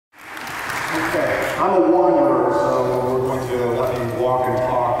Okay, I'm a wanderer, so we're going to let me walk and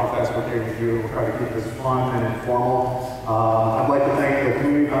talk if that's okay with you. We'll try to keep this fun and informal. I'd like to thank the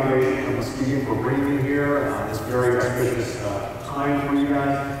Community Foundation of Muskegon for bringing me here. It's very auspicious time for you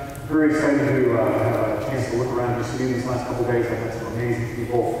guys. Very excited to have a chance to look around your city these last couple of days. I've met some amazing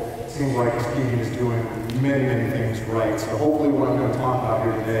people. It seems like Muskegon is doing many, many things right. So hopefully what I'm going to talk about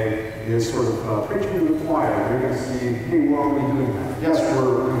here today is sort of preaching to the choir. You're going to see, hey, why are we doing that? Yes,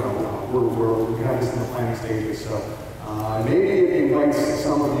 we have this in the planning stages. So maybe it invites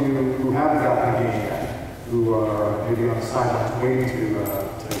some of you who haven't gotten the game yet, who are maybe on the sidelines waiting to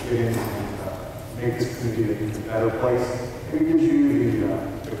get in and make this community an even better place. Maybe gives you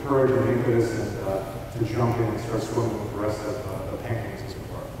the courage and impetus and to jump in and start swimming with the rest of the penguins, as it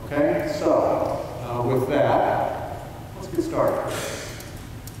were. Okay, so with that, let's get started.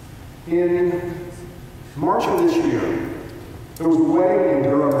 In March of this year, there was a wedding in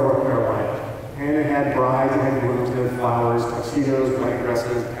Durham, North Carolina, and it had brides, it had grooms, it had flowers, tuxedos, white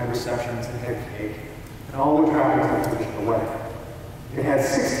dresses, it had receptions, it had cake, and all the trappings of a traditional wedding. It had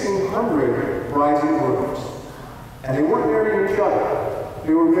 1,600 brides and grooms, and they weren't marrying each other.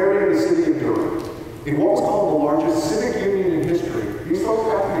 They were marrying the city of Durham. In what was called the largest civic union in history, these folks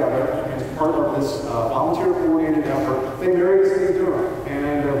got together, and as part of this volunteer-coordinated effort, they married the city of Durham.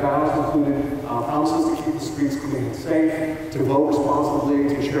 And their vows included promises to keep the streets clean and safe, to vote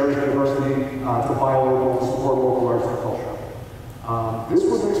responsibly, to cherish diversity, to buy local, to support local arts and culture. This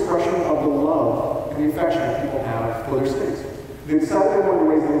was an expression of the love and the affection that people have for their cities. They decided they wanted to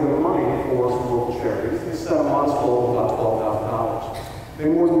raise a little bit of money for some local charities. They set a modest goal of about $12,000. They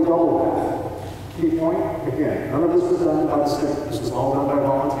more than doubled that. Key point, again, none of this was done by the city. This was all done by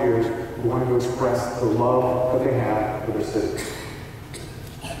volunteers who wanted to express the love that they had for their city.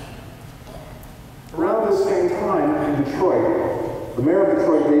 Around this same time in Detroit, the mayor of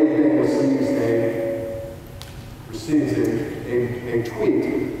Detroit, Dave King, receives a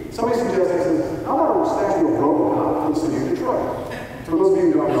tweet. Somebody suggested, says, how about a statue of Robocop for the city of Detroit? For those of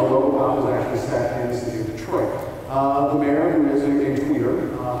you who don't know, Robocop was actually set in the city of Detroit. The mayor, who is a tweeter,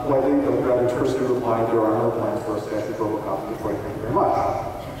 politely but rather tersely replied, there are no plans for a statue of Robocop in Detroit, thank you very much.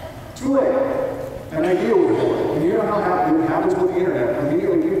 Too late. An idea was born. And you know how it happens with the internet.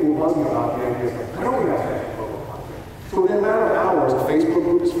 Immediately people were buzzing about the idea. Why don't we have a statue of Robocop? So within a matter of hours, a Facebook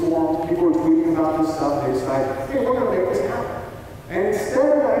group is formed, people are tweeting about this stuff, they decide, hey, we're going to make this happen. And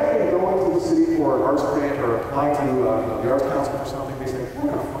instead of actually going to the city for an arts grant or applying to the Arts Council or something, they say, we're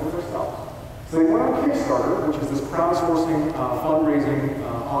going to fund it ourselves. So they went on Kickstarter, which is this crowdsourcing, fundraising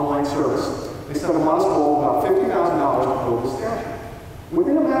online service. They set a modest goal of about $50,000 to build the statue.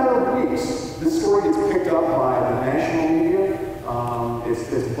 Within a matter of weeks, this story gets picked up by the national media.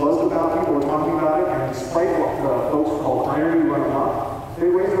 It's buzzed about, people are talking about it, and despite what folks call irony run amok, they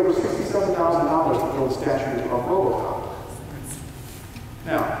raised over $67,000 to build a statue of Robocop.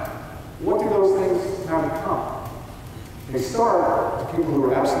 Now, what do those things have in common? They start with people who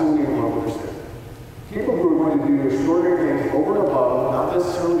are absolutely in love with their city. People who are going to do extraordinary things over and above, not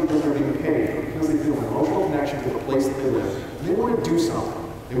necessarily because they're being paid, but because they feel an emotional connection to the place that they live. And they want to do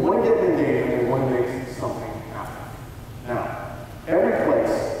something. They want to get in the game, and they want to make something happen. Now, every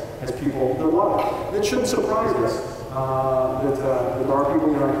place has people that love it. It shouldn't surprise us that there are people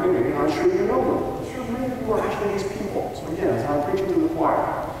in our community, and I'm sure you know them. I'm sure many of you are actually these people. So again, it's not preaching to the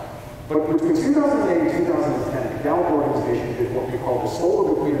choir. But between 2008 and 2010, the Gallup organization did what we call the Soul of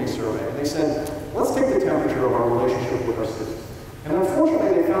the Community Survey. And they said, let's take the temperature of our relationship with our cities. And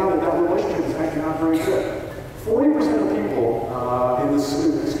unfortunately, they found that that relationship is actually not very good. 40% of people in the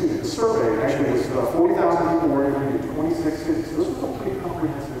survey, actually was 40,000 people were interviewed in 26 cities. So this was a pretty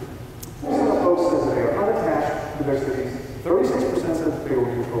comprehensive. 40% of folks said that they are unattached to their cities. 36% said that they were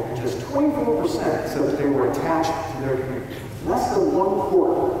neutral, and just 24% said that they were attached to their community. Less than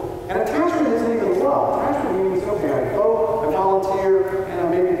 1/4. And attachment isn't even love. Attachment means, okay, I vote, I volunteer, and I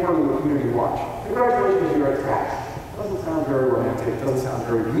may be part of the community watch. Congratulations, you're attached. Doesn't sound very romantic, doesn't sound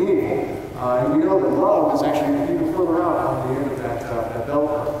very meaningful. And we know that love is actually even further out on the end of that bell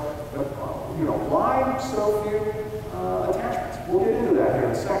curve. But, why so few attachments? We'll get into that here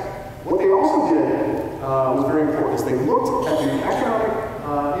in a second. What they also did was very important, is they looked at the economic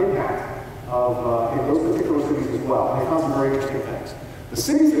impact of in those particular cities as well. And they found some very interesting things. The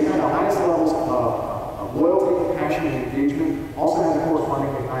cities that had the highest levels of loyalty, passion, and engagement also had the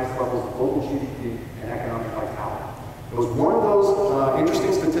correspondingly highest levels of local GDP and economic vitality. It was one of those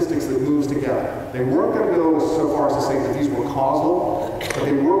interesting statistics that moves together. They weren't going to go so far as to say that these were causal, but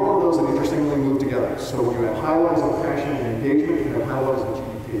they were one of those that interestingly moved together. So when you have high levels of passion and engagement, you have high levels of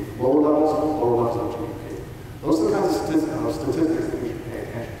GDP. Lower levels of GDP. Those are the kinds of statistics that we should pay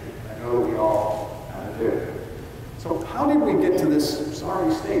attention to. I know that we all How did we get to this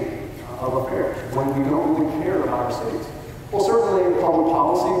sorry state of affairs when we don't really care about our cities? Well, certainly public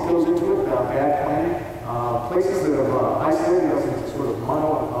policy goes into it, bad planning, places that have isolated us into sort of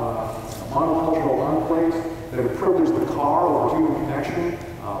monocultural enclaves that have privileged the car over human connection,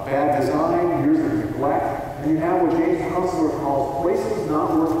 bad design, years of neglect, and you have what James Huntsler calls places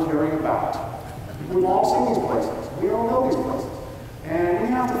not worth caring about. We've all seen these places. We all know these places. And we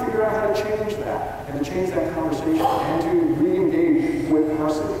have to figure out how to change that, and to change that conversation, and to re-engage with our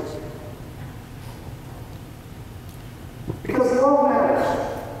cities. Because love matters.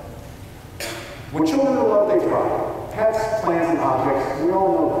 When children are loved, they thrive. Pets, plants, and objects, we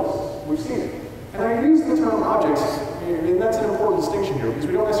all know this. We've seen it. And I use the term objects, and that's an important distinction here, because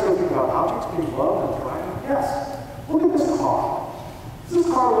we don't necessarily think about objects being loved and thriving. Yes. Look at this car. Does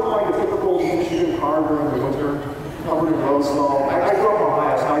this car look like a typical Michigan car during the winter, covered in road snow? I grew up in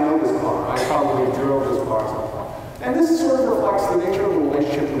Ohio, so I know this car. I probably drove this car at some point. And this sort of reflects the nature of the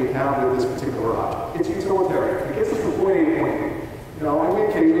relationship that we have with this particular object. It's utilitarian. It gets us from point A to point B. You know, and we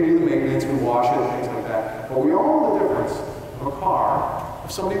occasionally do the maintenance, we wash it, things like that. But we all know the difference of a car of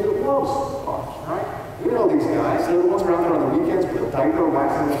somebody that loves cars, right? We know these guys. They're the ones around there on the weekends with a diaper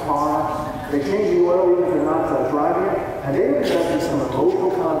waxing the car. They change the oil even if they're not driving it. And they invest in some emotional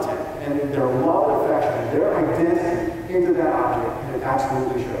content and their love, affection, their identity into that object, and it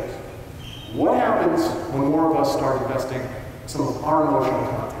absolutely shows. What happens when more of us start investing some of our emotional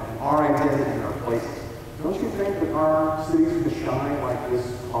content and our identity in our places? Don't you think that our cities could shine like this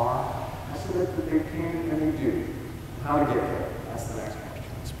car? I submit that they can and they do. How to get there? That's the next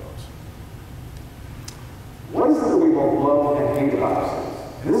question, I suppose. What is it that we both love and hate about our cities?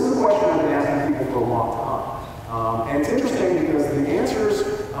 And this is a question I've been asking people for a long time. And it's interesting because the answers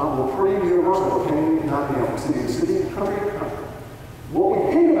were pretty universal, depending not from city to city, country to country. What we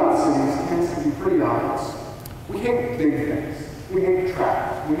hate about cities tends to be pretty obvious. We hate big things. We hate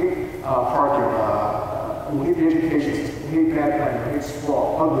traffic. We hate parking. We hate the education system. We hate bad planning. We hate sprawl,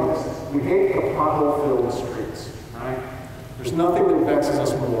 ugliness. We hate the pothole-filled streets. Right? There's nothing that vexes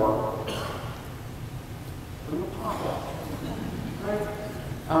us more than the pothole. Right?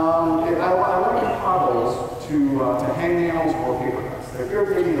 I like potholes to hang nails or paper cuts. They're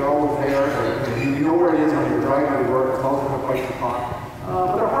irritating. They're always there. You know where it is when you're driving to work. It's always going to fight your car.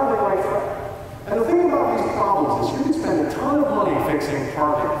 But they're hardly like threat. And the thing about these problems is you can spend a ton of money fixing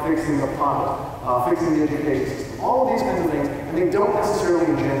parking, fixing the potholes, fixing the education system, all of these kinds of things, and they don't necessarily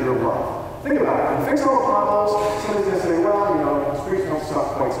engender love. Think about it. When you fix all the potholes, somebody's going to say, well, you know, the streets don't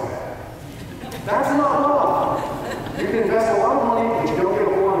suck quite so bad. That's not love. You can invest a lot of money, but you don't get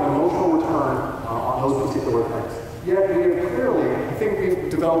a whole lot of emotional return on those particular things. Yet we have clearly, I think we've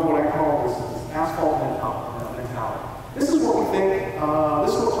developed what I call this asphalt mentality. This is what we think,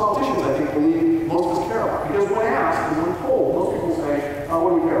 this is what politicians, I think, believe most of us care about. Because when asked and when told, most people say, what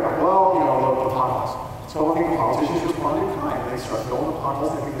do we care about? Well, you know, the potholes. So I think politicians respond in kind. They start filling the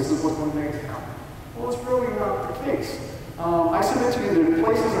potholes. They think this is what's going to make it happen. Well, it's really not the case. I submit to you that if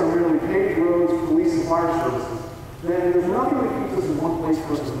places are merely paved roads, police, and fire services, then there's nothing that keeps us in one place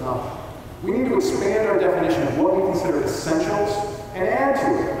versus another. We need to expand our definition of what we consider essentials and add to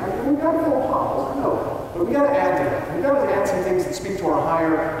it. I mean, we've got to fill potholes, I know that. But we've got to add to that. We've got to add some things that speak to our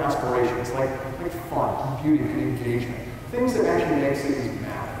higher aspirations, like fun, beauty, and engagement. Things that actually make cities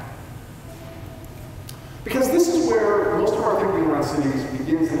matter. Because this is where most of our thinking around cities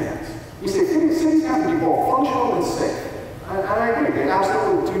begins and ends. We say cities have to be both functional and safe. And I agree, they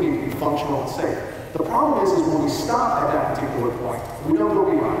absolutely do need to be functional and safe. The problem is when we stop at that particular point, we don't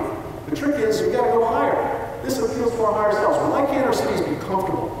go beyond it. The trick is we've got to go higher. This appeals to our higher selves. Why can't our cities be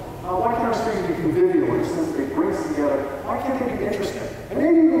comfortable? Why can't our cities be convivial in the sense that they bring us together? Why can't they be interesting? And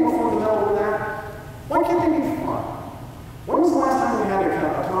maybe even more fundamental than that, why can't they be fun? When was the last time we had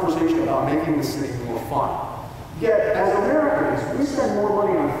a conversation about making the city more fun? Yet, as Americans, we spend more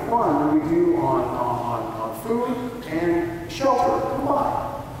money on fun than we do on food and shelter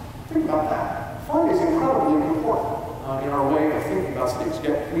combined. Think about that. Fun is incredibly important in our way of thinking about cities.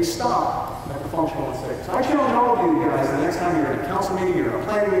 Yet, we stop at the functional and safe. So I challenge all of you guys, the next time you're in a council meeting, you're in a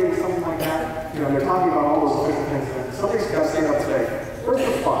planning meeting, something like that, you know, they're talking about all those official things, and somebody's got to stand up and say, where's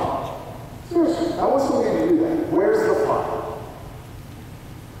the fun? Seriously, I want somebody to do that. Where's the fun?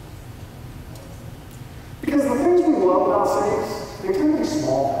 Because the things we love about cities, they tend to be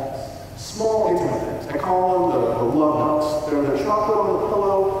small things. Small, intimate things. I call them the love notes. They're the chocolate on the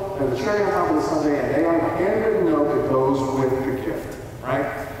pillow, they're the cherry on top of the sundae, and they are the handwritten note that goes with the gift,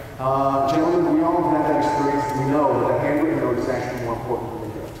 right? Gentlemen, we all have had that experience. We know that handwritten note is actually more important than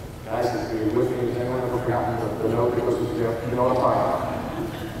the gift. Guys, if you're with me, has anyone ever forgotten the note that goes with the gift? You know what I'm talking about.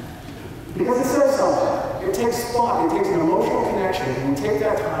 Because it says something. It takes thought, it takes an emotional connection, and we take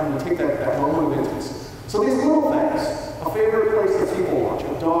that time, and we take that moment of intimacy. So these little things, a favorite place that people watch,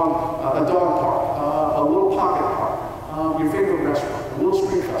 a dog park, a little pocket park, your favorite restaurant, a little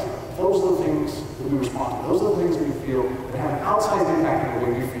street festival, those are the things that we respond to. Those are the things that we feel that have an outsized impact on the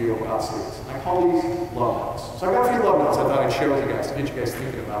way we feel about cities. I call these love notes. So I've got a few love notes I thought I'd share with you guys to get you guys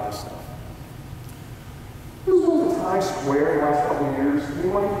thinking about this stuff. Who's been to Times Square the last couple of years?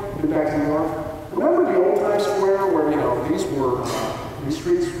 Anyone been back to New York? Remember the old Times Square where, these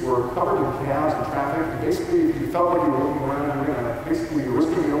streets were covered in cabs and traffic, and basically if you felt like you were looking around, you're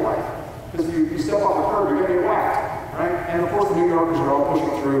risking your life. Because if you step off the curb, you're going to get whacked, right? And of course the New Yorkers are all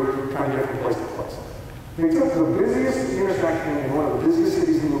pushing through, trying to get from place to place. They took the busiest intersection in one of the busiest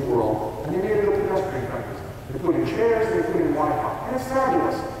cities in the world, and they made it a pedestrian friendly. They put in chairs, they put in Wi-Fi, and it's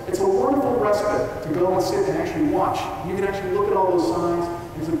fabulous. It's a wonderful respite to go and sit and actually watch. You can actually look at all those signs,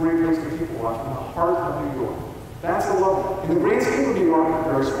 and it's a great place for people to watch in the heart of New York. That's a love. In the grand scheme of New York,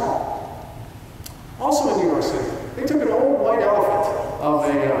 very small. Also in New York City, they took an old white elephant of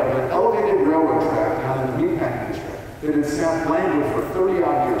an elevated railroad track down in the meatpacking district that had sat languid for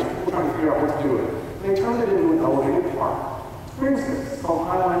 30-odd years, people trying to figure out what to do with it. And they turned it into an elevated park. It's called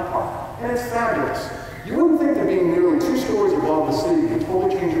Highline Park, and it's fabulous. You wouldn't think that being nearly 2 stories above the city would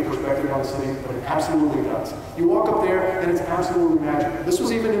totally change your perspective on the city, but it absolutely does. You walk up there, and it's absolutely magical. This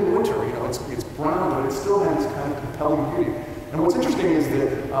was even in winter, it's brown, but it still has this kind of compelling beauty. And what's interesting is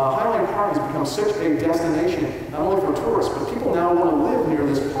that Highline Park has become such a destination, not only for tourists, but people now want to live near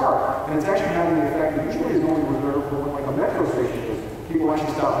this park, and it's actually having the effect that usually is only reserved for like a metro station visit. People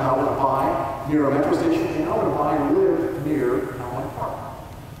actually stop now want to buy near a metro station, and now want to buy and live near Highline Park.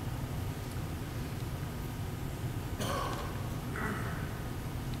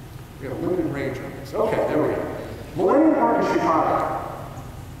 We have a limited range on this. Okay, there we go. Millennium Park in Chicago.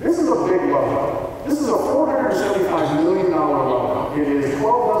 This is a big logo. This is a $475 million logo. It is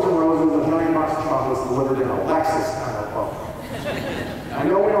 12 dozen roses, a giant box of chocolates delivered in a Lexus kind of logo. I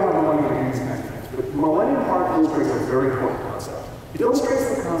know we don't have the money to do these kinds of things, but Millennium Park illustrates a very important concept. It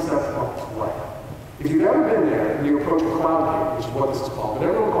illustrates the concept of play. If you've ever been there and you approach a cloud gate, which is what this is called, but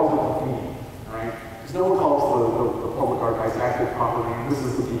everyone calls it the beam, right? Because no one calls the public archives active proper name. This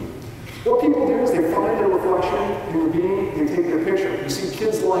is the beam. What people do is they find their reflection in the beam, they take their picture. You see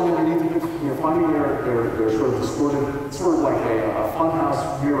kids lying underneath it, finding their sort of distorted, sort of like a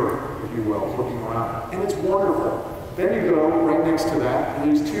funhouse mirror, if you will, looking around. And it's wonderful. Then you go right next to that, and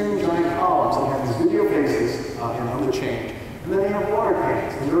there's 2 giant columns that have these video faces on the change. And then they have water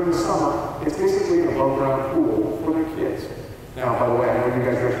cannons. And during the summer, it's basically an above-ground pool for their kids. Now, by the way, I know you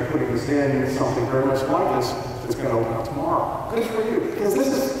guys are actually putting this in something very much like this that's going to open up tomorrow. Good for you, because this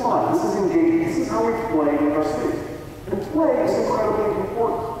is fun, this is engaging, this is how we play in our city. And play is incredibly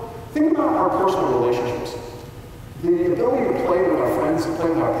important. Think about our personal relationships. The ability to play with our friends, to play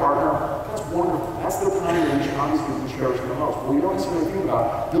with our partner, that's wonderful. That's the time that we should obviously cherish the most. But we don't necessarily think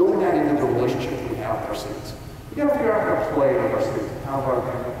about building that into the relationships we have with our cities. We've got to figure out how to play with our cities, how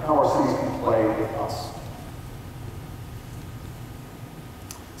our cities can play with us.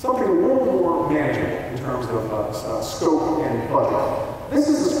 Something a little more manageable in terms of scope and budget. This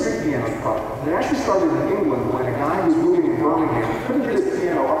is the Street Pianos project. It actually started in England when a guy who was moving in Birmingham couldn't get his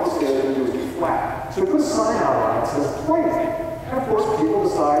piano up the stairs and it was too flat. So he put a sign out on it that says, play with me. And of course, people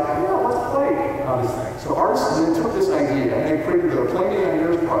decide, yeah, let's play this thing. So artists then took this idea and they created the Play Me on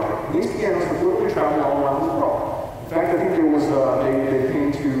Yours project. And these pianos have literally traveled all around the world. In fact, I think there was, they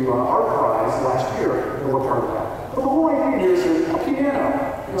came to Art Prize last year and were part of that. But the whole idea here is a piano.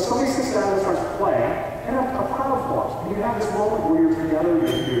 Somebody sits down and starts playing, and a crowd forms. And you have this moment where you're together,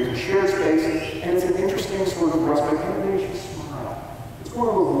 you're in a shared space, and it's an interesting sort of respite, and it makes you smile. It's one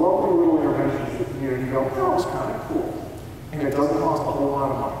of those lovely little interventions that you go, that was kind of cool. And it doesn't cost a whole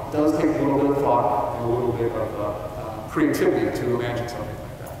lot of money. It does take a little bit of thought and a little bit of creativity to imagine something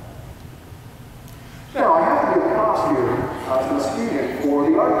like that. Now, I have to give props here to the student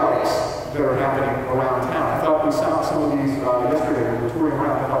for the art hikes that are happening around town. I thought we saw some of these yesterday when we were touring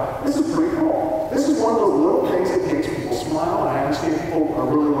around. I thought, this is pretty cool. This is one of those little things that makes people smile, and I understand people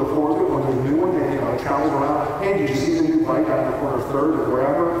really look forward to it when there's a new one that travels around. Hey, did you see the new bike out in the corner of 3rd or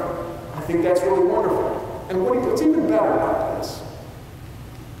wherever? I think that's really wonderful. And what's even better about this,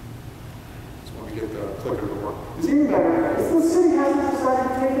 just want to get the clicker to work. It's even better is the city hasn't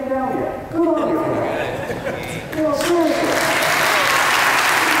decided to take it down yet. Good on you for that. Seriously.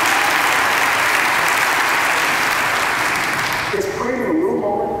 It's creating a little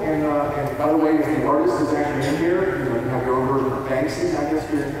moment, and by the way, if the artist is actually in here, you have your own version of Banksy, I guess,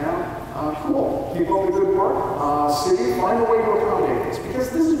 here in town. Cool. Keep up the good work. City, find a way to accommodate this, because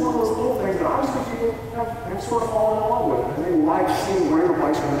this is one of those little things that obviously people have sort of fallen in love with it, and they like seeing where the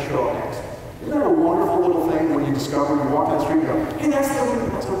bikes are going to show up next. Isn't that a wonderful little thing when you discover, you walk down the street and go, hey, that's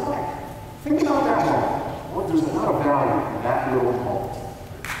their bike. Think about that moment. Well, there's a lot of value in that little moment.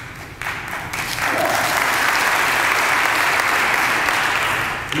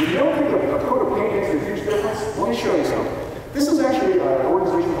 If you don't think a coat of paint makes a huge difference, let me show you something. This is actually an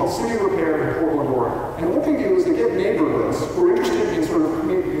organization called City Repair in Portland, Oregon. And what they do is they get neighborhoods who are interested in sort of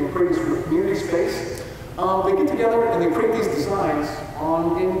creating sort of community space. They get together and they create these designs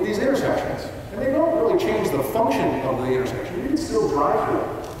in these intersections. And they don't really change the function of the intersection. You can still drive through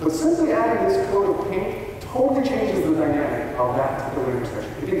it. But simply adding this coat of paint totally changes the dynamic of that particular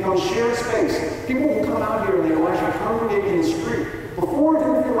intersection. It becomes shared space. People will come out here and they will actually congregate in the street. Before, it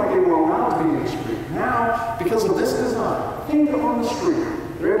didn't feel like they were allowed to be in the street. Now, because of this design, things on the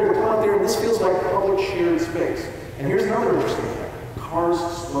street, they're able to come out there and this feels like public shared space. And here's another interesting thing. Cars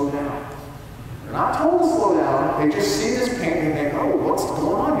slow down. They're not told to slow down. They just see this paint and they think, oh, what's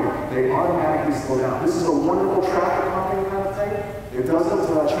going on here? They automatically slow down. This is a wonderful traffic calming kind of thing. It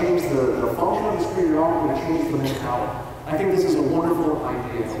doesn't change the function of the street at all, but it changes the mentality. I think this is a wonderful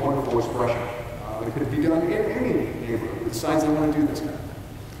idea, a wonderful expression. It could be done in any neighborhood who decides they want to do this kind of thing.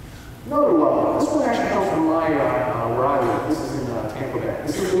 Another level. This one actually comes from where I live. This is in Tampa Bay.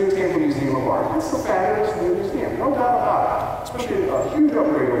 This is the new Tampa Museum of Art. It's a fabulous new museum, no doubt about it. Especially a huge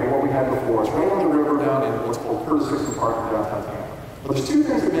upgrade over what we had before. It's right on the river down in what's called Curtis Dixon Park in downtown Tampa. But there's two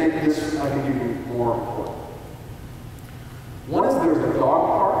things that make this, I think, even more important. One is there's a dog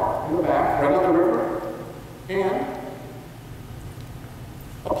park in the back, right on the river, and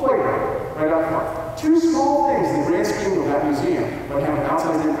a playground right out front. Two small things in the grand scheme of that museum, but have an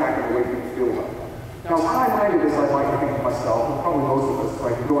outsized impact on the way people feel about it. Now, as high-minded as I'd like to think of myself, and probably most of us,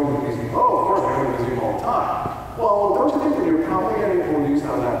 like going to the museum, oh, of course I go to the museum all the time. Well, don't you think that you're probably getting more use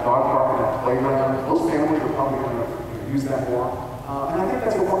out of that dog park and that playground? Most families are probably going to use that more. And I think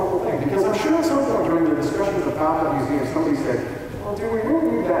that's a wonderful thing, because I'm sure at some point during the discussions about that museum, somebody said, well, do we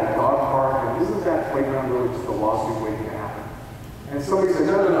really need that dog park, and isn't that playground really just a lawsuit waiting to happen? And somebody said,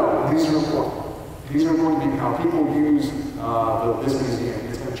 no, these are important. These are going to be how people use this museum.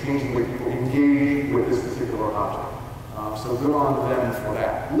 It's going to change the way people engage with this particular object. So good on them for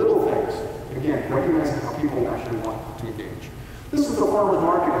that. Little things, again, recognizing how people actually want to engage. This is the farmers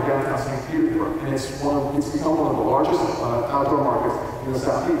market in downtown St. Petersburg, and it's become one of the largest outdoor markets in the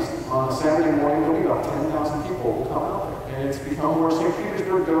southeast. On a Saturday morning, there'll be about 10,000 people will come out there, and it's become where St.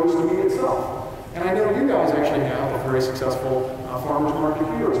 Petersburg goes to meet itself. And I know you guys actually have a very successful farmers market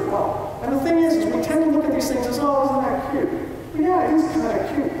here as well. And the thing is we tend to look at these things as, oh, isn't that cute? But yeah, it is kind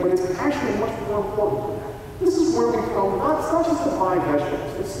of cute, but it's actually much more important than that. This is where we come, it's not just to buy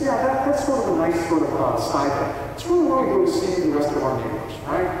vegetables. It's, that's sort of a nice sort of side thing. It's really where we go to see the rest of our neighbors,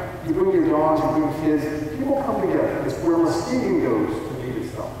 right? You bring your dogs, you bring kids, people come together. It's where Muskegon goes to meet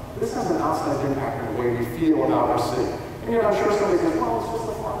itself. This has an outsized impact on the way we feel about our city. And I'm sure somebody says, well, it's just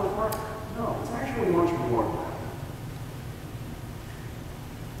a farmer's market. No, it's actually much more than that.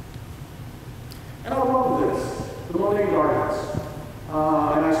 And I love this, the Monet Gardens.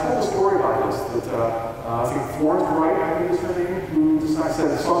 And I told a story about this, that I think Florence Wright, I think is her name, who saw this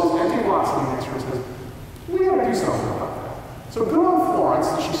empty lot sitting next to her and says, we got to do something about that. So good on Florence,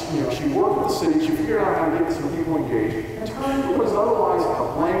 she worked with the city, she figured out how to get some people engaged, and turned what was otherwise a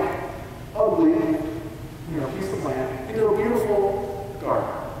blank, ugly, piece of land into a beautiful garden.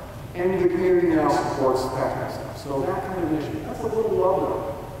 And the community now supports that kind of stuff. So that kind of initiative, that's a little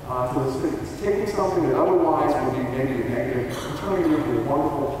love to the city. It's taking something that otherwise would be maybe a negative and turning it into a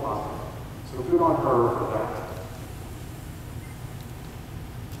wonderful positive. So good on her for that.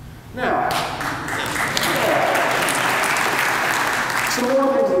 Now, some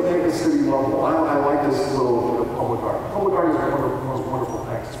more things that make the city lovable. I like this little public art. Public art is one of the most wonderful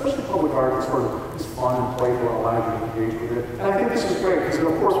things, especially public art that sort of is fun and playful and allows you to engage with it. And I think this is great because,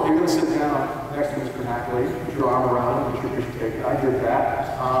 of course, when you're going to sit down next to Mr. Hackley, put your arm around him, get your picture taken. I did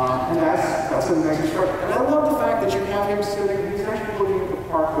that. And that's a nice expression. And I love the fact that you have him sitting, he's actually looking at the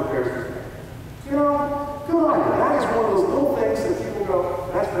park that bears his name. Good on you. That is one of those little things that people go,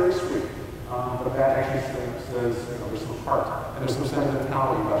 that's very sweet. But that actually says, there's some heart and there's some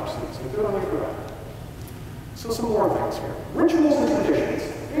sentimentality about your city. So good on you for that. So some more things here. Rituals and traditions.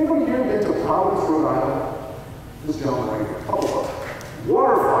 Anybody here been to Providence, Rhode Island? This gentleman right here, a couple of them.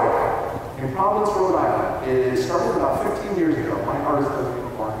 Waterfly in Providence, Rhode Island. It started about 15 years ago. My artist doesn't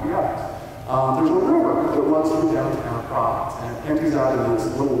even Mark Evans. There's a river that runs through downtown Providence and it empties out into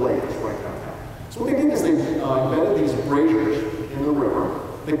this little lake that's right downtown. So what they did is they embedded these braziers in the river.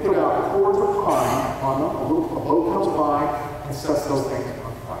 They put out cords of pine on them. A boat comes by and sets those things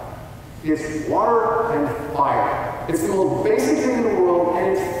on fire. It's water and fire. It's the most basic thing in the world,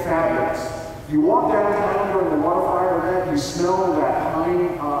 and it's fabulous. You walk downtown during the water fire event, you smell that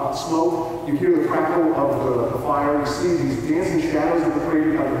pine smoke, you hear the crackle of the fire, you see these dancing shadows that are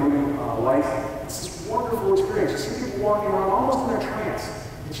created by the moving lights. It's this wonderful experience. You see people walking around almost in their trance.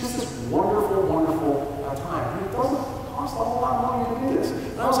 It's just this wonderful, wonderful time. And it doesn't cost a whole lot of money to do this.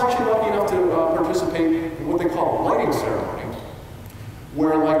 And I was actually lucky enough to participate in what they call a lighting ceremony,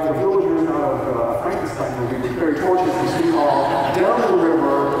 where like the villagers out of Frankenstein movie would carry torches and City Hall down to the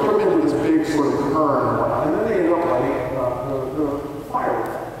river, put them into this big sort of urn and whatnot, and then they end up lighting the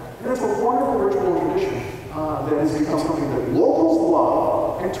fireworks. And it's a wonderful ritual and tradition that has become something that locals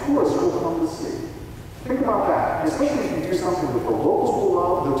love and tourists will come to see. Think about that. Especially if you do something that the locals will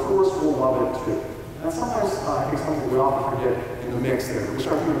love, the tourists will love it too. And that's sometimes, I think, something we often forget in the mix there. We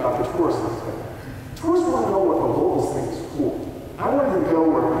start thinking about the tourists. Tourists want to know what the locals think is cool. I wanted to go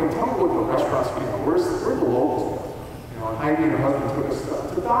where, tell me what the restaurants, where the locals go. And Heidi and her husband took us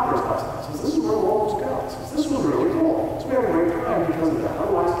to the doctor's last night. Says, this is where the locals go. Says, this was really cool. So we had a great time because of that.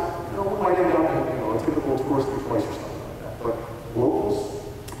 Otherwise, we might end up in a typical touristy place or something like that. But locals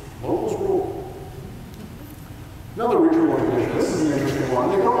rule. Another ritual tradition. This is an interesting one.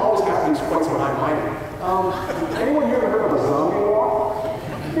 They don't always have these quite so high-minded. Anyone here heard of a zombie walk?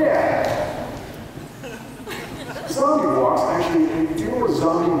 Yeah. Zombie walks, actually, do you know where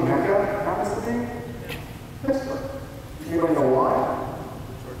zombie Mecca happens to be? Pittsburgh. Anybody know why?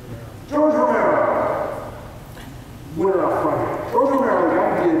 George Romero. Winner up front here. George Romero, the guy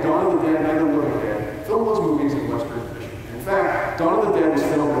who did Dawn of the Dead, Night of the Living Dead, filmed those movies in Western Michigan. In fact, Dawn of the Dead was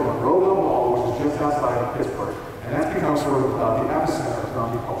filmed in Monroeville Mall, which is just outside of Pittsburgh. And that's become sort of the epicenter of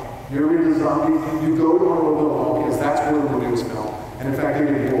zombie culture. You ever read the zombie? You go to Monroeville Mall because that's where the movie was filmed. And in fact, they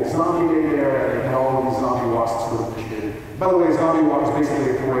did the old zombie day there, and they had all of these zombie walks that sort of initiated. By the way, a zombie walk is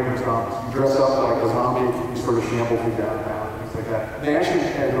basically a parade of zombies. You dress up like a zombie, you sort of shamble through downtown, and things like that. They actually,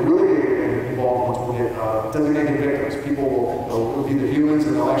 they're really involved once we get designated victims. People will be the humans,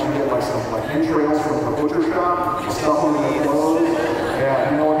 and they'll actually get like some entrails from the butcher shop, stuff them in their clothes. Yeah,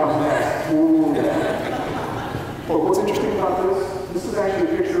 you know what comes next. Ooh, yeah. But what's interesting about this is actually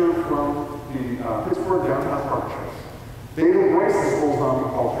a picture from the Pittsburgh Downtown Partnership. They embrace this whole zombie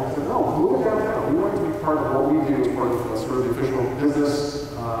culture and said, no, move it downtown. We want it to be part of what we do as part of sort of the official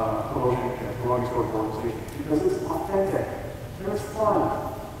business promotion and promoting sort of organization. Because it's authentic, and it's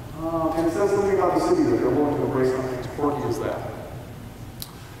fun. And it says something about the city that they're willing to embrace something as quirky as that.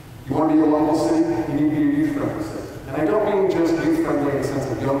 You want to be a local city, you need to be a youth-friendly city. And I don't mean just youth-friendly in the sense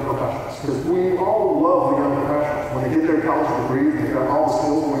of young professionals, because we all love the young professionals. When they get their college degrees, they've got all the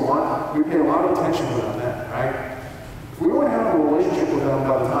skills we want, we pay a lot of attention to them then, right? If we want to have a relationship with them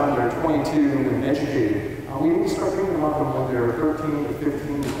by the time they're 22 and educated, we need to start thinking about them when they're 13 to 15,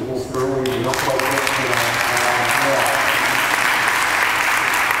 a little squirrely, and don't quite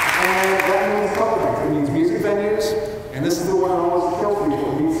And that means a couple things. It means music venues, and this is the one that always kills people.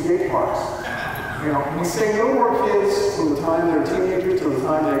 It means skate parks. We say no more kids from the time they're teenagers to the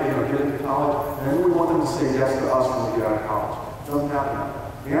time they get into college, and then we want them to say yes to us when they get out of college. It doesn't happen.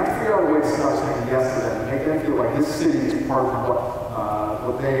 We have to figure out a way to start saying yes to them and make them feel like this city is part of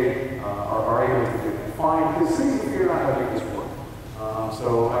what they are able to do. And find, because cities have figured out how to make this work.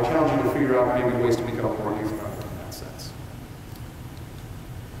 So I challenge you to figure out maybe ways to become more youth-friendly in that sense.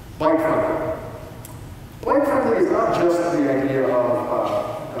 Bike-friendly. Bike-friendly is not just the idea of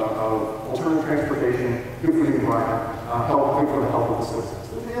alternative transportation, good for the environment, good for the health of the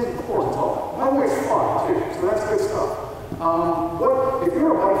citizens. It is, of course, it's all that. By the way, it's fun, too, so that's good stuff. If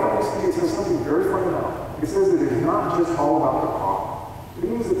you're a bike-friendly city, it says something very fundamental. It says that it is not just all about the car. It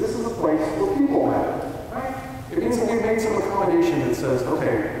means that this is a place where people matter, right? It means that we've made some accommodation that says,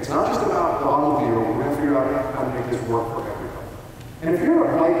 okay, it's not just about the automobile, we're going to figure out how to make this work for everybody. And if you're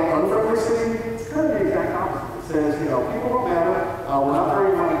a bike-unfriendly city, it's kind of the exact opposite. It says, people don't matter, we're not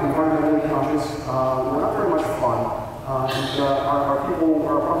very much environmentally conscious, we're not very much fun, and our people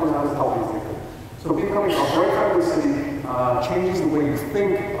are probably not as healthy as they could. So becoming a bike-friendly city changes the way you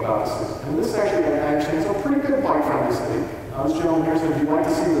think about the city. And this actually is a pretty good bike-friendly city. This gentleman here said, if you'd like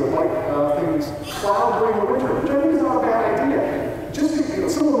to see the bike things plowed during the winter, which I think is not a bad idea. Just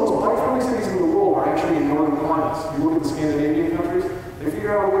some of the most bike-friendly cities in the world are actually in northern climates. You look at the Scandinavian countries, they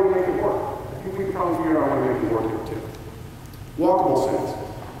figure out a way to make it work. I think we can probably figure out a way to make it work here too. Walkable cities.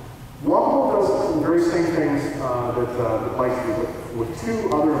 Walkable does the very same things that bikes do, but with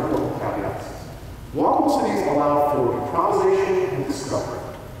two other important caveats. Walkable cities allow for improvisation and discovery.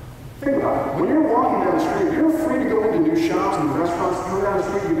 Think about it. When you're walking down the street, you're free to go into new shops and restaurants. You go down the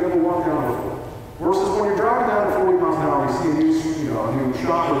street, you've never walked down before. Versus when you're driving down at 40 miles an hour, you see a new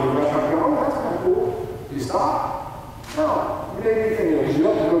shop or a new restaurant, you go, oh, that's kind of cool. Do you stop? No. You may be thinking, you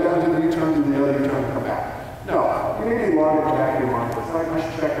have to go down to the U-turn, do the other U-turn, and come back. No. You may be logging back in your mind, but I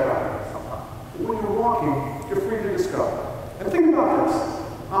should check that out sometime. But when you're walking, you're free to discover. And think about this.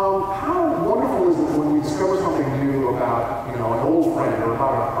 How wonderful is it when we discover something new about, an old friend or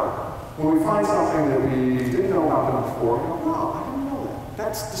about our partner? When we find something that we didn't know about them before, we go, wow, I didn't know that.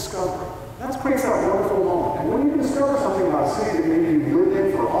 That's discovery. That creates that wonderful moment. And when you discover something about a city that maybe you've lived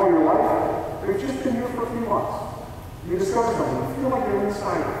in for all your life, but you've just been here for a few months, you discover something, you feel like you're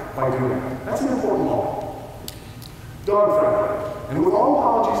inside by doing it. That's an important moment. Dog friendly. And with all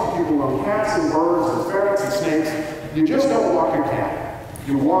apologies to people who own cats and birds and ferrets and snakes, you just don't walk your cat.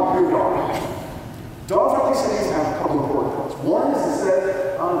 You walk your dog. Dog-friendly cities have a couple of important points. One is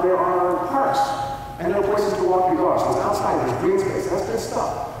that there are parks and there are places to walk your dog. So it's outside, there's green space, that's good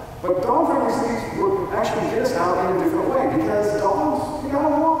stuff. But dog-friendly cities would actually get us out in a different way because dogs, you gotta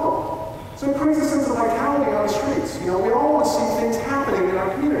walk them. So it creates a sense of vitality on the streets. We all want to see things happening in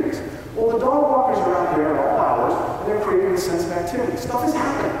our communities. Well, the dog walkers are out there at all hours and they're creating a sense of activity. Stuff is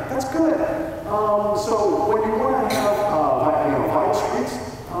happening, that's good. So when you want to have vital streets,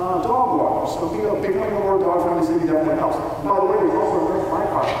 dog walkers. So becoming a more dog-friendly city definitely helps. By the way, there's also a very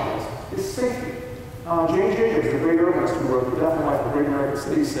byproduct of this, is safety. Jane Jacobs, the great urbanist who wrote The Death and Life of Great American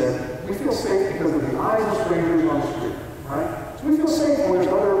Cities, said, we feel safe because of the eyes of strangers on the street, right? So we feel safe when there's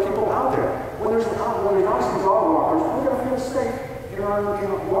other people out there. When there's obviously dog walkers, we're going to feel safe in our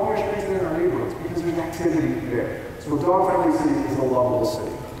walking our streets and in our neighborhoods because there's activity there. So a dog-friendly city is a lovable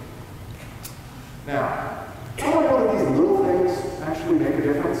city. Now, how do I know that these little things actually make a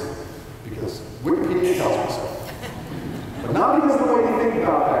difference? Because Wikipedia tells me so. But not because of the way you think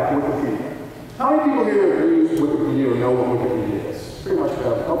about that Wikipedia. How many people here agree with Wikipedia or know what Wikipedia is? Pretty much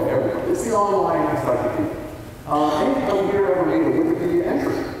okay, everybody. It's the online encyclopedia. Anybody here ever made a Wikipedia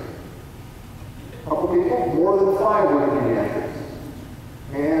entry? A couple people? More than 5 Wikipedia entries.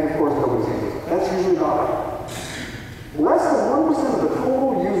 And of course, nobody's English. That's usually not right. Less than 1% of the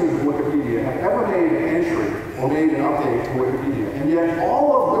total users of Wikipedia have ever made an entry or made an update to Wikipedia. And yet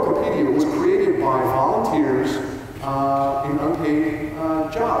all of Wikipedia was created by volunteers in unpaid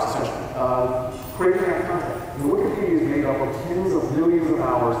jobs, essentially, creating that content. And Wikipedia is made up of tens of millions of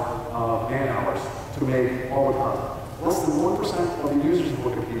hours of man-hours to make all the content. Less than 1% of the users of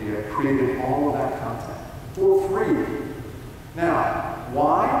Wikipedia created all of that content for free. Now,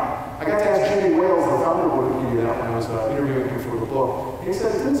 why? I got to ask Jimmy Wales, the founder of Wikipedia, that when I was interviewing him for the book. And he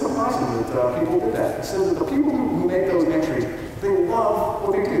said it didn't surprise him that people did that. He said that the people who make those entries, they love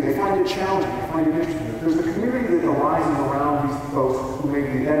what they do. They find it challenging. They find it interesting. There's a community that arises around these folks who make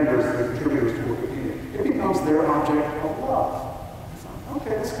the editors, the contributors to Wikipedia. It becomes their object of love.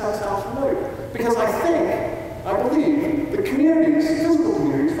 Okay, this kind of sounds familiar. Because I believe, the communities, physical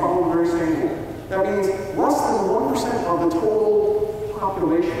communities, follow the very same rule. That means less than 1% of the total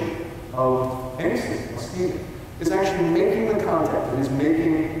population of any city is actually making the content, is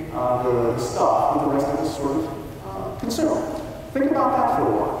making the stuff that the rest of us sort of consume. Think about that for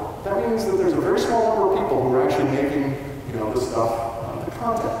a while. That means that there's a very small number of people who are actually making, the stuff, the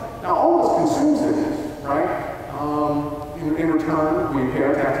content. Now, all of us consumes it, right? In return, we pay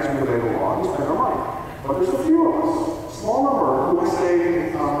our taxes, we obey the law, and we spend our money. But there's a few of us, small number, who I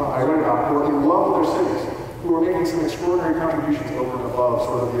say, I read about, who are in love with their cities, who are making some extraordinary contributions over and above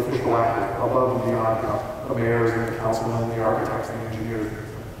sort of the official actors, above and beyond the mayors and the councilmen and the architects and the engineers.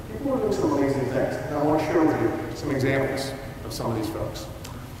 People are doing some amazing things. And I want to share with you some examples of some of these folks.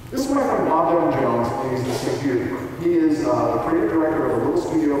 This is my friend Bob Devin Jones, and he's the St. Petersburg. He is the creative director of a little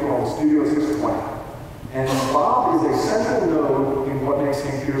studio called Studio 620. And Bob is a central node in what makes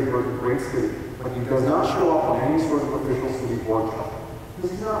St. Petersburg a great city, but he does not show up on any sort of official city board job.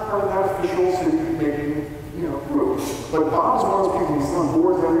 Because he's not part of that official city-making, group. But Bob's one of those people, he's on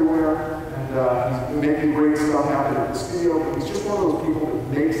boards everywhere, and he's making great stuff happen at the studio. He's just one of those people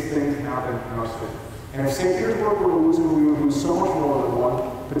that makes things happen in our city. And if St. Petersburg were to lose him, we would lose so much more than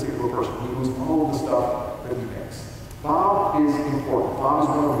one particular person. We would lose all of the stuff that he makes. Bob is important. Bob is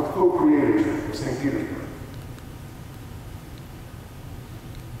one of the co-creators of St. Petersburg.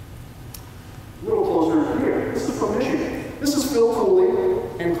 A little closer here. This is from Michigan. This is Phil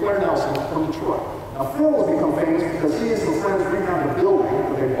Cooley and Claire Nelson from Detroit. Now, Phil has become famous because he and some friends rehabbed a building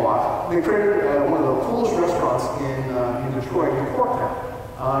that they bought. They created one of the coolest restaurants in Detroit, in Corktown,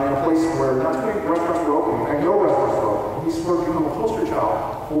 in a place where not too many restaurants were open. In fact, no restaurants were open. He's sort of become a poster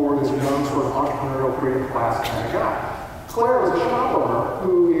child for this young sort of entrepreneurial creative class kind of guy. Claire is a shop owner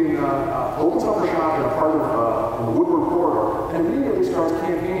who opens up her shop in a part of in the Woodward corridor and immediately starts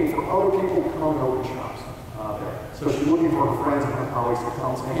campaigning for other people to come and open shops there. So she's looking for her friends and her colleagues to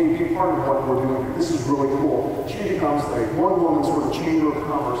come and say, hey, be part of what we're doing here. This is really cool. She becomes a one-woman sort of chamber of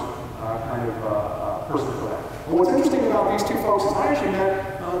commerce kind of person for that. And what's interesting about these two folks is I actually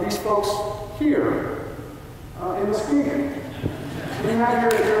met these folks here in Muskegon. We have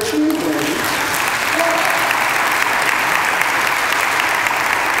your cheese ladies.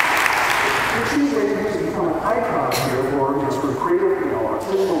 Cheese lady has become an icon here for sort of creative,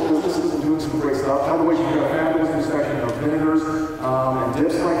 artisanal businesses and doing some great stuff. By the way, she's got a fabulous new section of vinegars and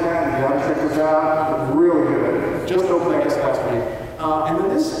dips like that. And you gotta check this out. Really good. Just opened, I guess, last week. And then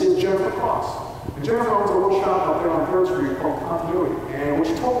this is Jennifer Cross. And Jennifer owns a little shop out there on 3rd Street called Continuity. And what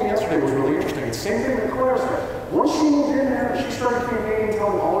she told me yesterday was really interesting. It's the same thing that Claire said. Once she moved in there, she started campaigning,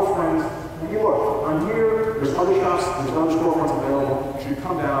 telling all her friends, hey, look, I'm here, there's other shops, there's other storefronts available. You should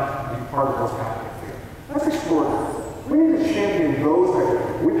come down and be part of what's happening here. That's extraordinary. We need to champion those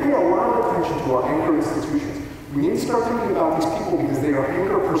that we pay a lot of attention to our anchor institutions. We need to start thinking about these people because they are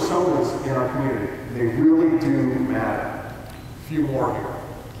anchor personas in our community. They really do matter. A few more here.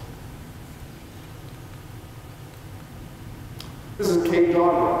 This is Kate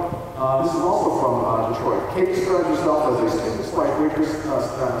Dogwood. This is also from Detroit. Kate describes herself as a student/waitress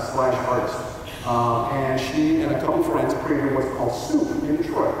slash artist. And she and a couple friends created what's called Soup in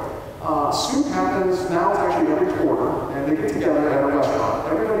Detroit. Soup happens now, it's actually every quarter, and they get together at a restaurant.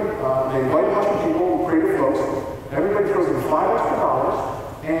 Everybody, they invite a bunch of people, creative folks. Everybody throws in $5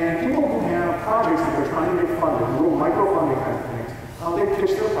 extra, and people who have projects that they're trying to get funded, little micro-funding kind of things, they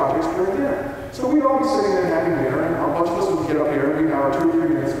pitch their projects during dinner. So we'd all be sitting there having dinner, and a bunch of us would get up here, and we'd have our 2 or 3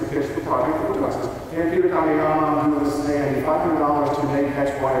 minutes to pitch the project that we're doing. And Peter Connie, I'm doing this today, I need $500 to make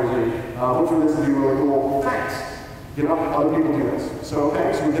X, Y, or Z. Hopefully this will be really cool. Thanks. Get up, other people do this. So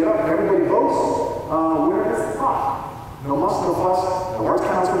okay, so we get up, everybody votes. Winner gets the pot. No muss, no fuss, no arts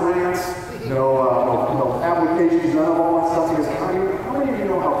council grants, no applications, none of all that stuff. Because how many of you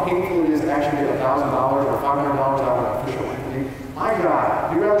know how painful it is to actually get $1,000 or $500 out of an official entity? My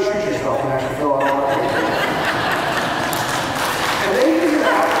God, you'd rather shoot yourself than actually fill out all that. And they figure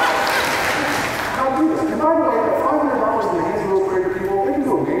out how to do this. And by the way, at $500 in the hands of those creative people, they can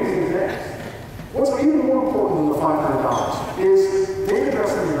do amazing things. What's even more important than the $500 is they address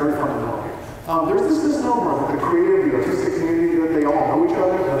something very fundamental here. There's this misnomer that the creative, the artistic community, that they all know each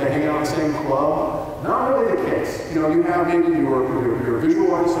other, that they hang out in the same club. Not really the case. You have maybe your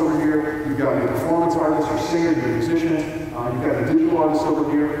visual artists over here, you've got your performance artists, your singers, your musicians, you've got the digital artists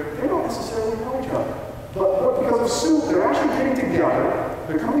over here. They don't necessarily know each other. But because of Soup, they're actually getting together,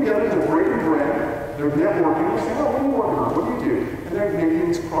 they're coming together, they're breaking bread, they're networking, they're saying, oh, what are you working on? What do you do? And they're making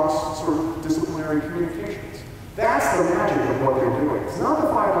these cross-disciplinary communications. That's the magic of what they're doing. It's not the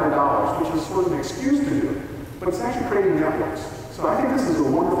 $500, which is sort of an excuse to do it, but it's actually creating networks. So I think this is a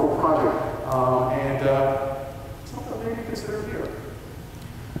wonderful project, and something maybe consider here.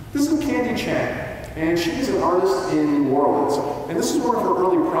 This is Candy Chang, and she's an artist in New Orleans, and this is one of her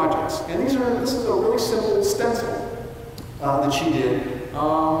early projects. And this is a really simple stencil that she did,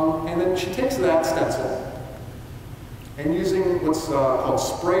 and then she takes that stencil and using what's called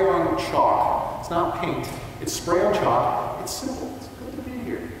spray-on chalk. It's not paint. It's spray-on chalk. It's simple. It's good to be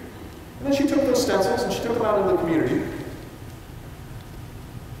here. And then she took those stencils and she took them out into the community.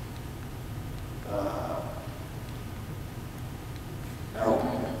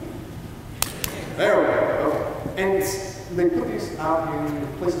 There we go. Okay. And they put these out in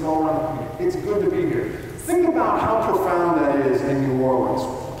places all around the community. It's good to be here. Think about how profound that is in New Orleans.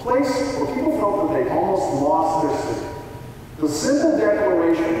 A place where people felt that they almost lost their city. The simple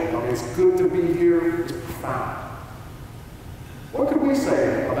declaration of it's good to be here is profound. What could we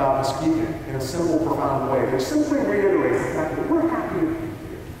say about Muskegon in a simple, profound way that simply reiterates the fact that we're happy to be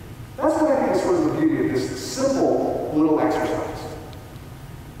here? That's what I think is sort of the beauty of this simple little exercise.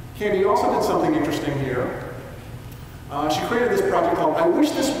 Candy also did something interesting here. She created this project called I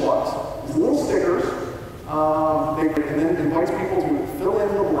Wish This Was. These little stickers, and then invites people to fill in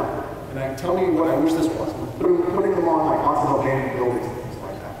the blank. And tell me what I wish this was. Putting them on like lots of abandoned buildings and things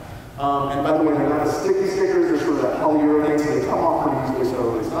like that. And by the way, they're not the sticky stickers, they're sort of that polyurethane, so they come off pretty easily,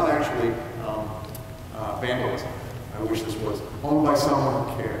 so it's not actually vandalism. I wish this was owned by someone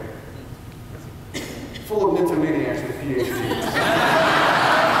who cared. Full of nymphomaniacs with PhDs.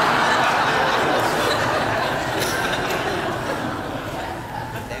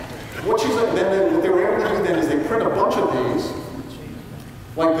 What they were able to do then is they print a bunch of these,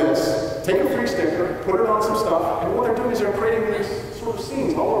 like this, take a free sticker, put it on some stuff, and what they're doing is they're creating these sort of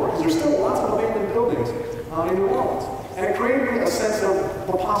scenes all over, because there's still lots of abandoned buildings in New Orleans. and it created a sense of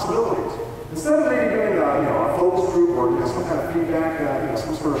the possibilities. Instead of maybe doing a focus group or some kind of feedback,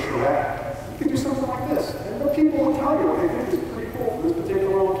 some sort of charrette, you could do something like this. And the people will tell you what they think is pretty cool for this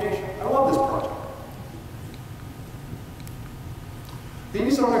particular location. I love this project.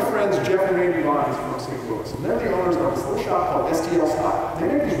 These are my friends Jeff and Randy Lyons from St. Louis, and they're the owners of this little shop called STL Style. They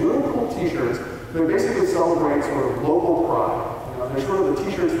make these really cool t-shirts that basically celebrate sort of local pride. They're sort of the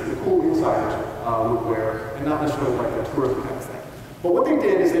t-shirts that the cool insiders would wear, and not necessarily like the tourism kind of thing. But what they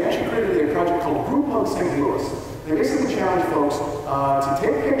did is they actually created a project called Group Hug St. Louis. They basically challenged folks to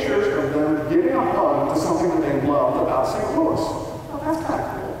take pictures of them giving a hug to something that they loved about St. Louis. Well, that's kind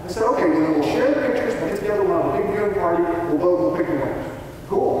of cool. They said, okay, then we'll share the pictures, we'll get together, we'll have a big viewing party, we'll vote, we'll pick the winners.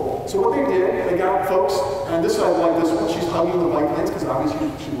 Cool. So what they did, they got folks, and this I like this one, she's hugging the Vikings because obviously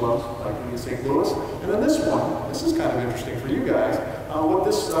she loves Viking in St. Louis. And then this one, this is kind of interesting for you guys. What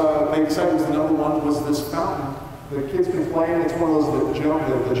this, they decided was the number one was this fountain. The kids been playing, it's one of those that jump,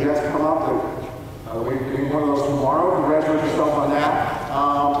 the jets come up, we're doing one of those tomorrow. Congratulate yourself on that.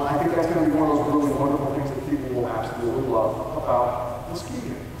 I think that's going to be one of those really wonderful things that people will absolutely love about the ski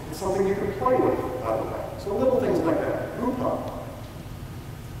game. It's something you can play with, by the way. So little things like that. Group hug.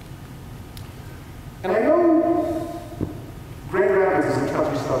 And I know Grand Rapids is a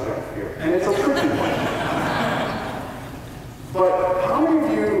touchy subject here, and it's a tricky one. But how many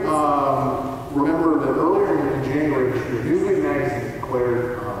of you remember that earlier in January this year, Newsweek magazine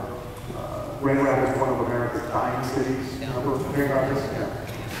declared Grand Rapids one of America's dying cities? Remember hearing about this? Yeah.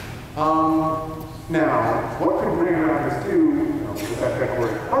 Now, what could Grand Rapids do with that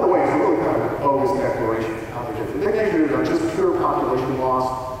declaration? By the way, it's a really kind of a bogus declaration out there. They measured just pure population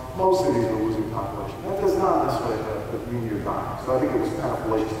loss. Most cities are losing population. That does not necessarily mean you're dying. So I think it was kind of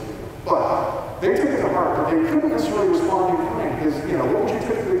fallacious to do. But they took it to heart, but they couldn't necessarily respond in kind because, what would you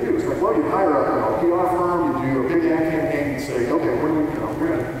typically do? It's like, well, you hire a PR firm, you do a big ad campaign, you say, okay, we're going to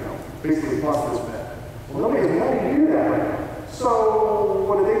basically bust this man. Well, nobody has money to do that right now. So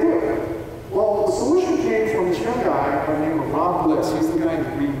what did they do? Well, the solution came from this young guy by the name of Rob Bliss. He's the guy in the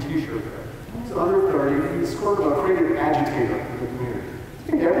green t-shirt there. He's under 30. He's sort of a creative agitator in the community.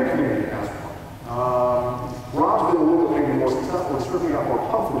 I think every community has one. Rob's been a little bit maybe more successful. He's certainly got more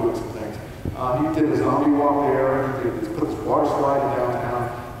pumped for doing some things. He did a zombie walk there. He put this water slide in downtown.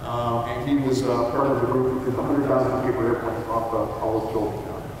 And he was part of the group who did the 100,000 people airplanes off all those buildings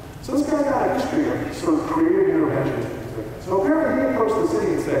down there. So this guy got a history of sort of creative interventions. So apparently he approached the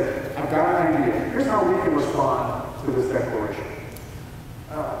city and said, I've got an idea. Here's how we can respond to this declaration.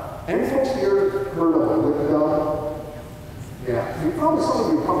 Any folks here heard of a lip dub? Yeah, some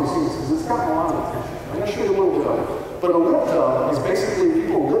of you have probably seen this because it's gotten a lot of attention. I'm going to show you a little bit of it. But a lip dub is basically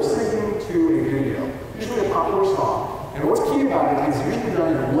people lip syncing to a video, usually a popular song. And what's key about it is it's usually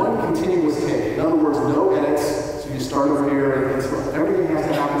done in one continuous take. In other words, no edits. So you start over here and sort of everything has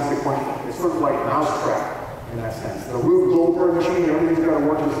to happen sequentially. It's sort of like mousetrap in that sense. The Rube Goldberg machine, everything's got to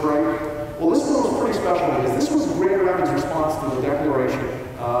work just right. Well, this one was pretty special because this was Grand Rapids' response to the declaration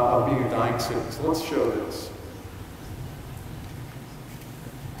of being a dying city. So let's show this.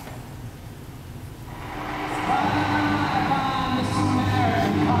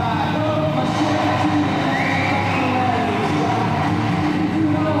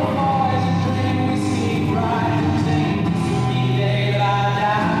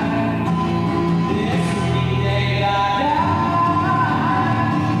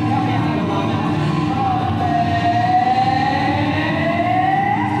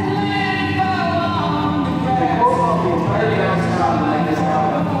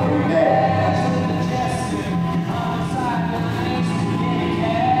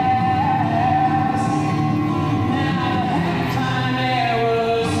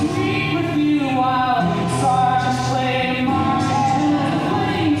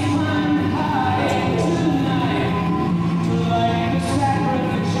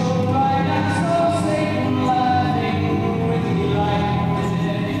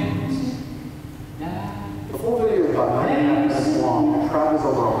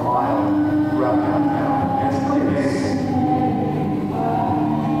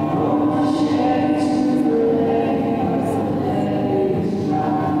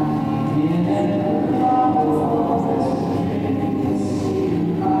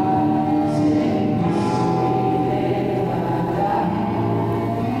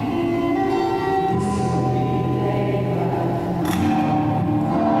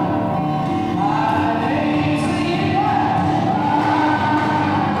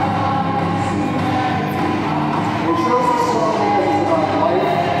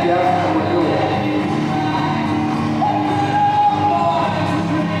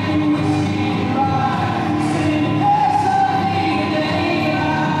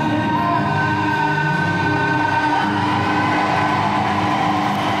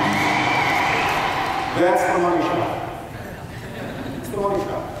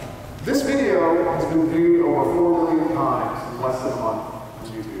 This video has been viewed over 4 million times in less than a month on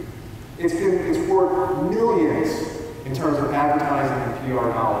YouTube. It's worth millions in terms of advertising and PR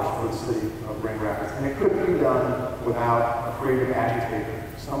dollars for the city of Grand Rapids, and it couldn't be done without a creative agitator.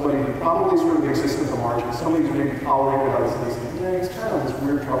 Somebody who probably sort of exists at the margins, somebody who's maybe tolerated by the city, saying, yeah, he's kind of this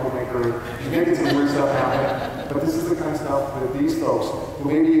weird troublemaker, he's making some weird stuff happen, but this is the kind of stuff that these folks,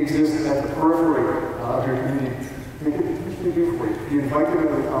 who maybe exist at the periphery of your community, they can potentially do for you. You invite them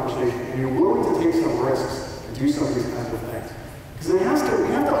into the conversation, and you're willing to take some risks and do some of these kinds of things. Because we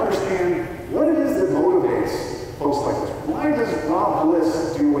have to understand what it is that motivates folks like this. Why does Rob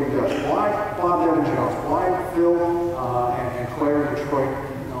Bliss do what he does? Why Bob Devin Jones? Why Phil and Claire in Detroit?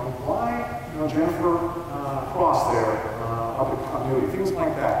 Why Jennifer Cross there up at Continuity? Things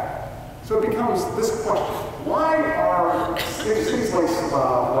like that. So it becomes this question: why are cities like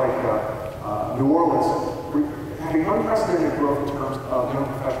New Orleans having unprecedented growth in terms of young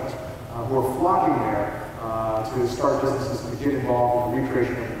professionals who are flocking there to start businesses and to get involved in the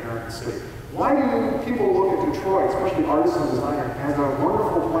recreation of the American city? Why do people look at Detroit, especially artists and designers, as a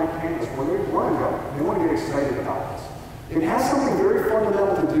wonderful blank canvas where they want to go? They want to get excited about this. It has something very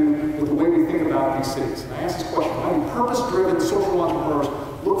fundamental to do with the way we think about these cities. And I ask this question: why do purpose-driven social entrepreneurs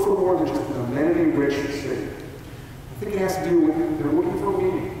look for more than just an amenity-rich city? I think it has to do with they're looking for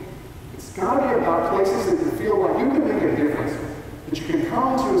meaning. It's got to be about places that you feel like you can make a difference. That you can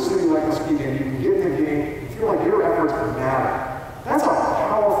come to a city like Muskegon, you can get in the game, and feel like your efforts matter. That's a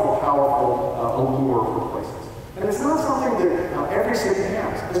powerful, powerful allure for places. And it's not something that every city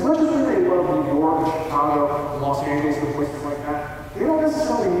has. As much as we may love New York and Chicago and Los Angeles and places like that, they don't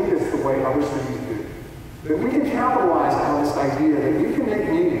necessarily need us the way other cities do. That we can capitalize on this idea that we can make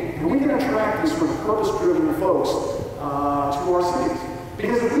meaning, and we can attract these sort of purpose-driven folks to our cities.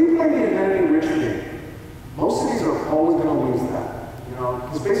 Because if we play the amenity-rich game, most cities are always going to lose that.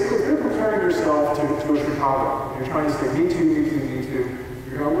 Because basically, if you're comparing yourself to a Chicago, and you're trying to say, me too, me too, me too,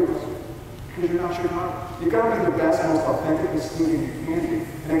 you're going to lose. Because you're not Chicago. You've got to be the best, most authentic Muskegon you can be,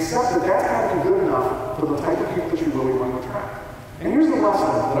 and accept that that's got to be good enough for the type of people that you really want to attract. And here's the lesson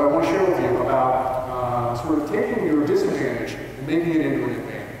that I want to share with you about sort of taking your disadvantage and making it into an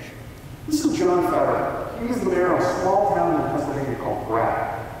advantage. This is John Federer. He's the mayor of a small town in Pennsylvania called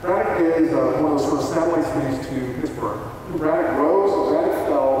Braddock. Braddock is one of those sort of satellite cities to Pittsburgh. Braddock rose, Braddock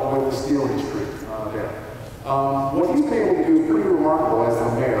fell with the steel industry there. What he's been able to do is pretty remarkable as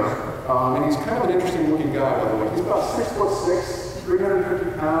the mayor. And he's kind of an interesting looking guy, by the way. He's about 6'6",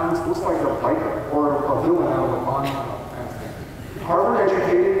 350 pounds, looks like a biker or a villain out of a Bond kind of thing. Harvard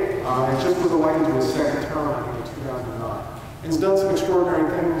educated, and just was elected to his second term, I think, in 2009. And he's done some extraordinary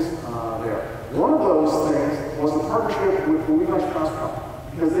things there. One of those things was a partnership with the Levi Strauss Company.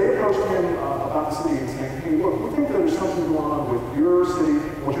 Because they approached him about the city and saying, hey, look, we think there's something going on with your city,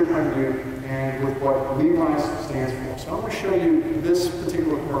 what you're trying to do, and with what Levi's stands for. So I'm going to show you this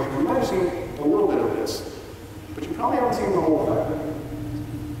particular commercial. You might have seen a little bit of this, but you probably haven't seen the whole thing.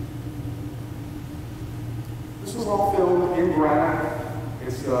 This was all filmed in Braddock.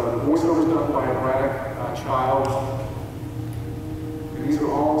 It's the voiceover is done by a Braddock child. And these are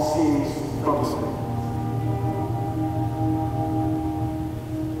all scenes from the city.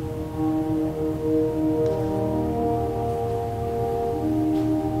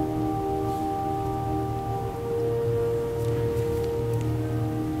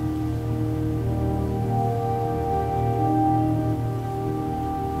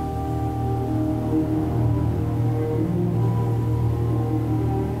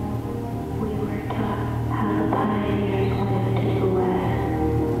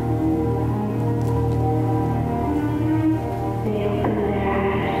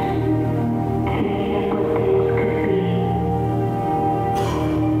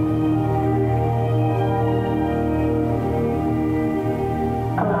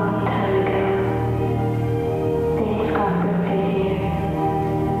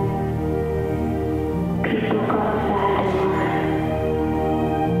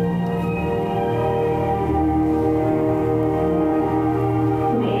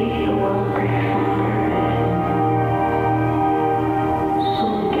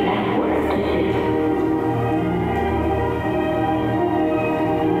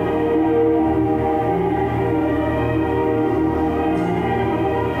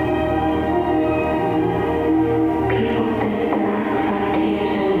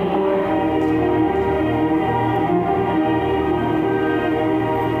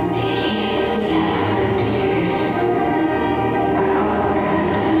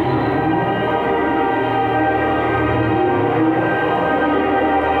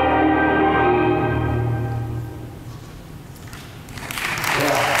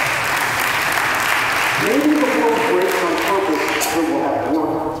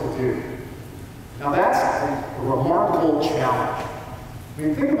 do. Now that's a remarkable challenge. I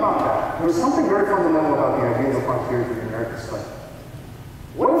mean, think about that. There's something very fundamental about the idea of the frontier for the American study.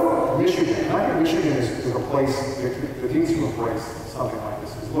 What if Michigan, and I think Michigan is a place that needs to embrace something like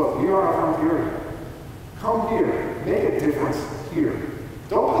this, is look, we are a frontier here. Come here, make a difference here.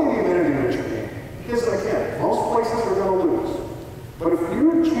 Don't play the amenity-rich game, because again, most places are going to lose. But if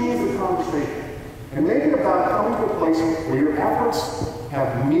you change the conversation and make it about coming to a place where your efforts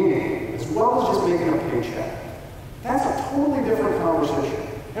have meaning, as well as just making a paycheck, that's a totally different conversation.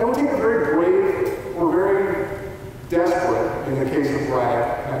 And it would take a very brave or very desperate, in the case of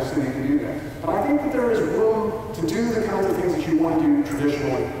Bragg, kind of city to do that. But I think that there is room to do the kinds of things that you want to do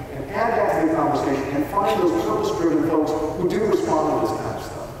traditionally and add that to the conversation and find those purpose-driven folks who do respond to this kind of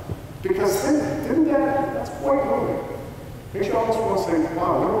stuff. Because that's quite moving. Makes you almost want to say,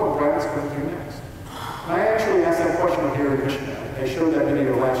 wow, I wonder what Bragg is going to do next. And I actually asked that question here in Michigan. They showed that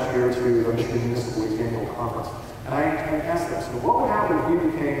video last year to the Michigan Municipal League's annual conference. And I asked them, so what would happen if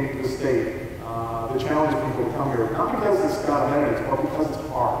we became the state that challenges people to come here, not because it's got amenities, but because it's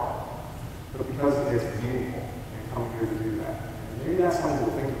hard, but because it's meaningful and coming here to do that. And maybe that's something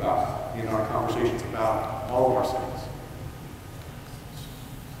to think about in our conversations about all of our cities.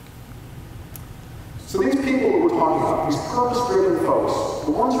 So these people that we're talking about, these purpose-driven folks,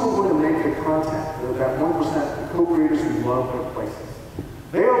 the ones who are going to make the content, they're that 1%, the co-creators who love their places.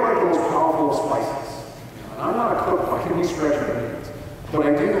 They are like the most powerful of spices. And I'm not a cook by any stretch of the means, but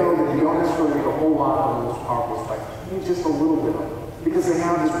I do know that you don't necessarily need a whole lot of the most powerful spices. You need just a little bit of them, because they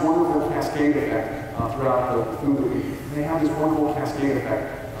have this wonderful cascade effect throughout the food that we eat. And they have this wonderful cascade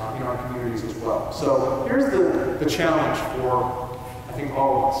effect in our communities as well. So here's the challenge for, I think,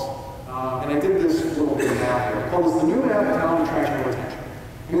 all of us. And I did this little bit of math here. I called this the new map of talent attraction and retention.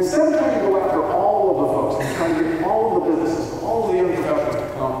 And instead of trying to go after all of the folks and trying to get all of the businesses, all of the young professionals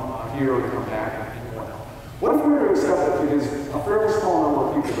to come here or to come back and whatnot, what if we were to accept that it is a fairly small number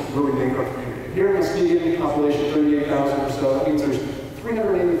of people that really make our community? Here in Muskegon, population 38,000 or so, that means there's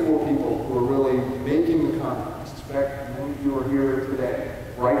 384 people who are really making the content. I suspect many of you are here today,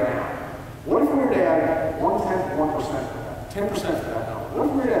 right now. What if we were to add 1/10, 1% for that, 10% for that number? What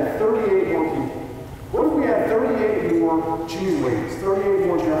if we were to add 38 more people? What if we had 38 more cheese ladies, 38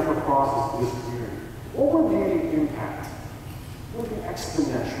 more Jennifer Crosses to this community? What would be the impact? It would be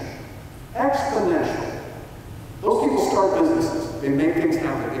exponential. Exponential. Those people start businesses, they make things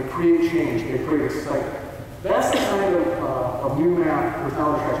happen, they create change, they create excitement. That's the kind of new map for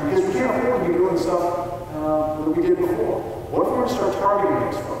talent attraction, because we can't afford to be doing stuff that we did before. What if we were to start targeting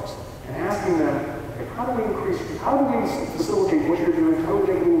those folks and asking them, okay, how do we increase, how do we facilitate what you're doing, how do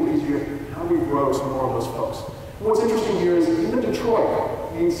we make it a little easier, how do we grow some more of those folks? And what's interesting here is even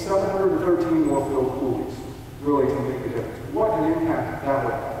Detroit needs 713 more field coolies, really, to make a difference. What an impact that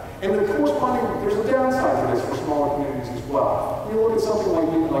would have. And the corresponding, there's a downside to this for smaller communities as well. When you look at something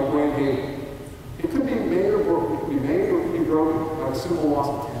like Grand Haven, it could be made or broken. It could be made or it could be broken by a simple loss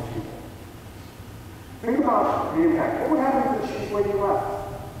of 10 people. Think about the impact. What would happen if she's lady left?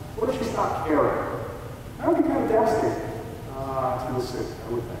 What if she stopped caring? That would be kind of devastating to the city,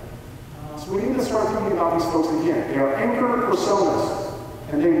 I would think. So we need to start thinking about these folks again. They are anchor personas,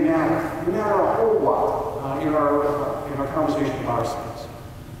 and they matter. They matter a whole lot in our conversation about our cities.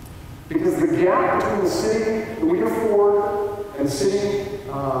 Because the gap between the city that we can afford and the city,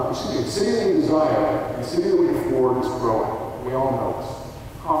 the city that we desire and the city that we can afford is growing. We all know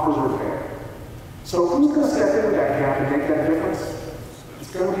this. Coffers are bare. So who's going to step into that gap and make that difference?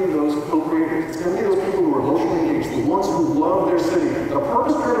 It's going to be those co-creators. It's going to be those people who are emotionally engaged, the ones who love their city, the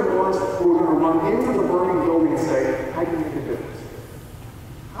purpose-driven ones who are going to run into the burning building and say, how do you make a difference?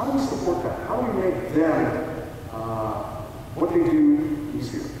 How do we support that? How do we make them what they do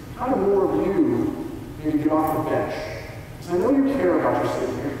easier? How do more of you maybe get off the bench? Because I know you care about your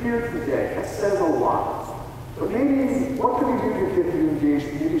city. You're here today. That says a lot. But maybe, what can we do to get you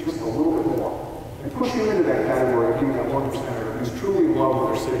engaged maybe just a little bit more? And push you into that category of being that 1%er who's truly in love with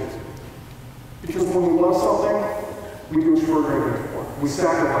their cities. Because when we love something, we do extraordinary things for it. We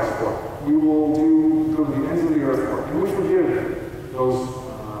sacrifice for it. We will go to the ends of the earth for it. And we forgive those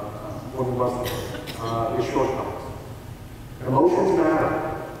when we love them, these shortcomings. Emotions matter.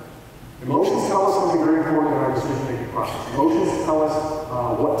 Emotions tell us something very important in our decision-making process. Emotions tell us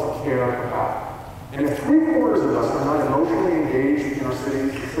what to care about. And if 3/4 of us are not emotionally engaged in our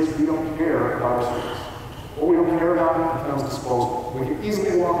cities, it says we don't care about our cities. What we don't care about becomes disposable. We can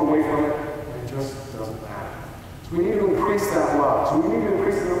easily walk away from it, and it just doesn't matter. So we need to increase that love. So we need to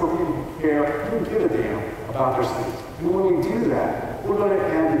increase the number of people who care, who give a damn about their cities. And when we do that, we're going to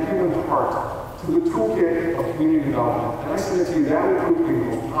add the human heart to the toolkit of community development. And I submit to you that will prove to be the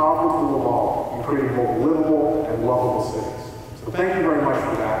most powerful tool of all in creating both livable and lovable cities. So thank you very much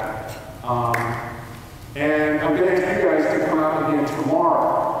for that. And I'm going to ask you guys to come out again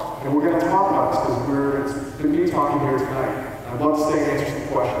tomorrow, and we're going to talk about this because it's been me talking here tonight. I'd love to stay and answer some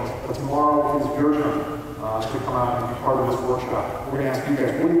questions, but tomorrow is your turn to come out and be part of this workshop. We're going to ask you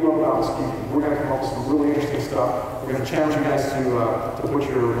guys, what do you love about mosquitoing? We're going to come up with some really interesting stuff. We're going to challenge you guys to put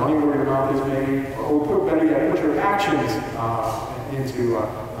your money where your mouth is, maybe, or better yet, put your actions into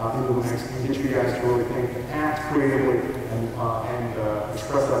the mix and get you guys to really think and act creatively and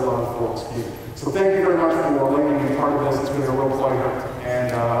express that love for mosquitoing. So thank you very much for letting me be part of this. It's been a real pleasure, and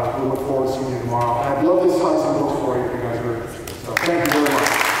we look forward to seeing you tomorrow. And I'd love to sign some books for you if you guys are interested. So thank you very much.